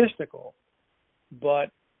egotistical,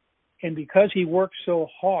 and because he worked so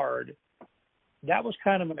hard, that was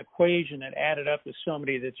kind of an equation that added up to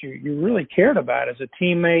somebody that you really cared about as a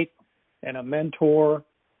teammate and a mentor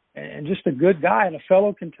and just a good guy and a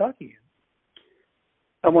fellow Kentuckian.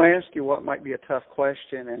 I'm going to ask you what might be a tough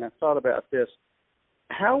question, and I thought about this.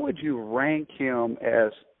 How would you rank him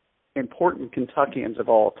as important Kentuckians of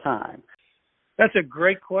all time? That's a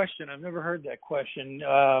great question. I've never heard that question.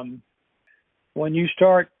 When you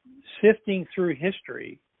start sifting through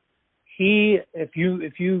history, if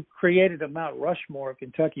you created a Mount Rushmore of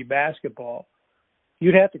Kentucky basketball,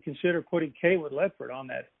 you'd have to consider putting Kaywood Ledford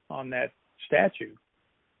on that statue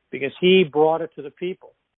because he brought it to the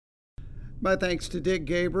people. My thanks to Dick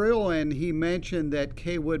Gabriel, and he mentioned that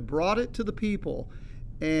Kaywood brought it to the people,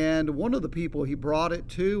 and one of the people he brought it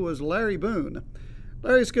to was Larry Boone.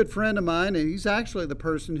 Larry's a good friend of mine, and he's actually the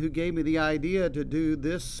person who gave me the idea to do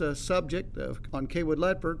this subject on Kaywood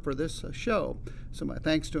Ledford for this show. So my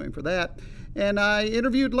thanks to him for that. And I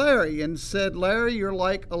interviewed Larry and said, Larry, you're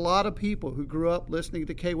like a lot of people who grew up listening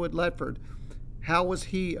to Kaywood Ledford. How was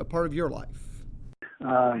he a part of your life?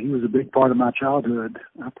 He was a big part of my childhood.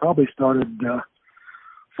 I probably started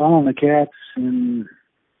following the Cats in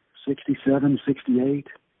 67, 68,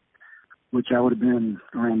 which I would have been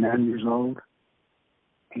around 9 years old.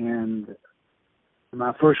 And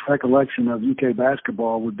my first recollection of UK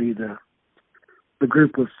basketball would be the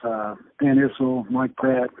group of Dan Issel, Mike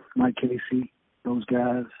Pratt, Mike Casey, those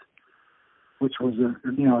guys, which was a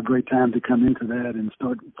great time to come into that and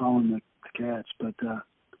start following the Cats. But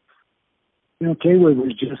Kaywood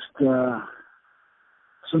was just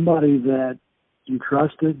somebody that you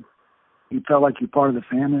trusted. You felt like you're part of the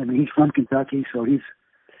family. I mean, he's from Kentucky, so he's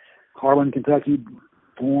Harlan, Kentucky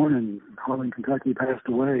born, and Harlan, Kentucky passed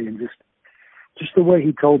away. And just the way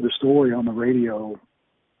he told the story on the radio,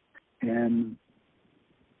 and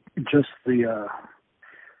just the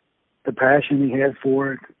passion he had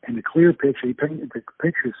for it, and the clear picture. He painted the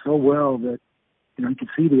picture so well that you could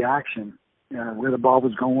see the action. Where the ball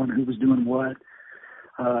was going, who was doing what.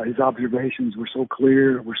 His observations were so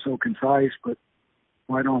clear, were so concise, but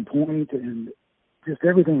right on point, and just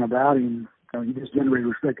everything about him, he just generated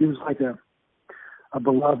respect. He was like a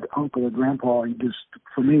beloved uncle or grandpa,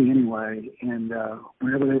 for me anyway. And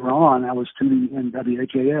whenever they were on, I was tuning in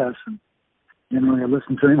WHAS, and generally I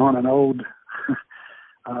listened to him on an old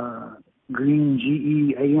green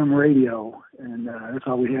GE AM radio, and that's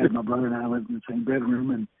all we had. My brother and I lived in the same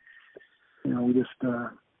bedroom, and we just, the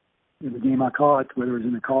game I caught, whether it was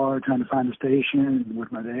in the car, trying to find a station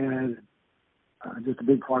with my dad, just a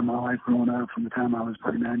big part of my life growing up from the time I was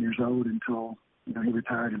probably 9 years old until, he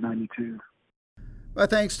retired in 92. Well,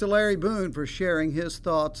 thanks to Larry Boone for sharing his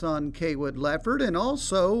thoughts on Kaywood Ledford, and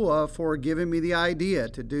also for giving me the idea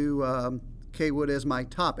to do Kaywood as my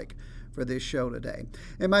topic for this show today.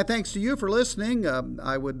 And my thanks to you for listening.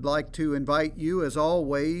 I would like to invite you, as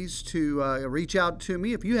always, to reach out to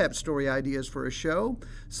me if you have story ideas for a show,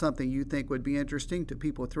 something you think would be interesting to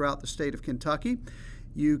people throughout the state of Kentucky.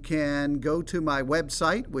 You can go to my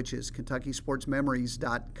website, which is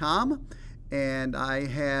KentuckySportsMemories.com. And I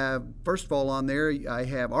have, first of all, on there, I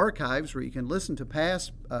have archives where you can listen to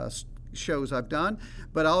past shows I've done,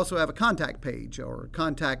 but I also have a contact page or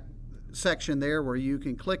contact section there where you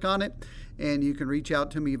can click on it and you can reach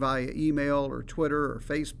out to me via email or Twitter or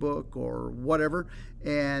Facebook or whatever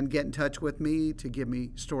and get in touch with me to give me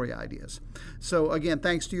story ideas. So again,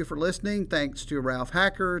 thanks to you for listening. Thanks to Ralph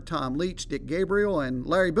Hacker, Tom Leach, Dick Gabriel, and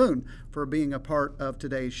Larry Boone for being a part of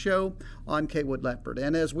today's show on Kaywood Ledford.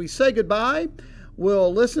 And as we say goodbye,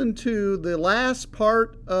 we'll listen to the last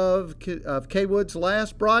part of Kaywood's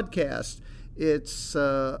last broadcast. It's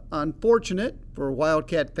unfortunate for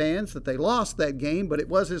Wildcat fans that they lost that game, but it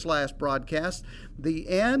was his last broadcast. The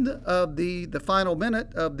end of the final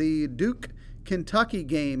minute of the Duke-Kentucky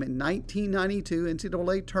game in 1992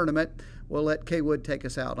 NCAA tournament. We'll let Kaywood take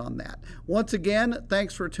us out on that. Once again,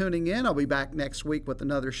 thanks for tuning in. I'll be back next week with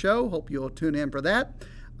another show. Hope you'll tune in for that.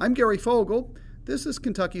 I'm Gary Fogle. This is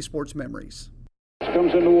Kentucky Sports Memories.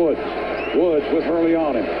 Comes into Woods. Woods with Hurley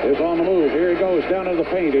on him. Is on the move. Here he goes down to the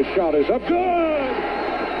paint. His shot is up. Good!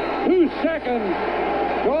 2 seconds.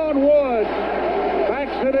 John Woods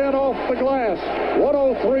backs it in off the glass.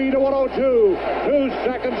 103 to 102. 2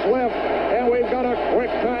 seconds left. And we've got a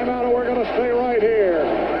quick timeout, and we're going to stay right here.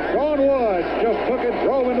 John Woods just took it,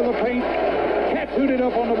 drove into the paint, tattooed it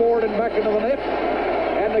up on the board and back into the net.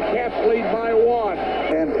 And the Cats lead by 1.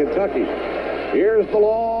 And Kentucky. Here's the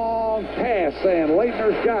long pass, and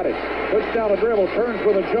Leitner's got it. Puts down a dribble, turns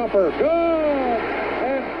with a jumper. Good!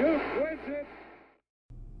 And Duke wins it.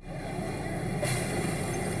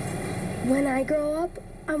 When I grow up,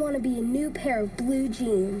 I want to be a new pair of blue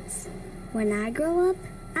jeans. When I grow up,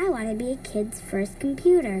 I want to be a kid's first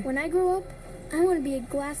computer. When I grow up, I want to be a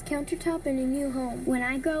glass countertop in a new home. When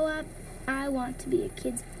I grow up, I want to be a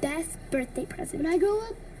kid's best birthday present. When I grow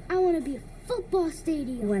up, I want to be a football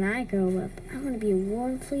stadium. When I grow up, I want to be a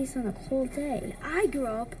warm fleece on a cold day. When I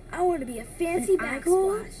grow up, I want to be a fancy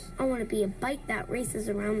backsplash. I want to be a bike that races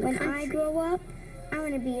around the country. When I grow up, I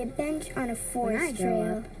want to be a bench on a forest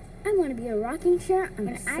trail. I want to be a rocking chair on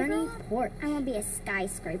a sunny porch. I want to be a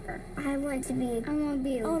skyscraper. I want to be.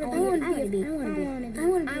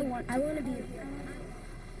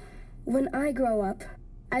 When I grow up,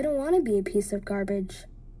 I don't want to be a piece of garbage.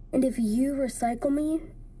 And if you recycle me,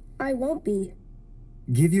 I won't be.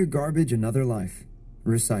 Give your garbage another life.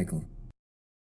 Recycle.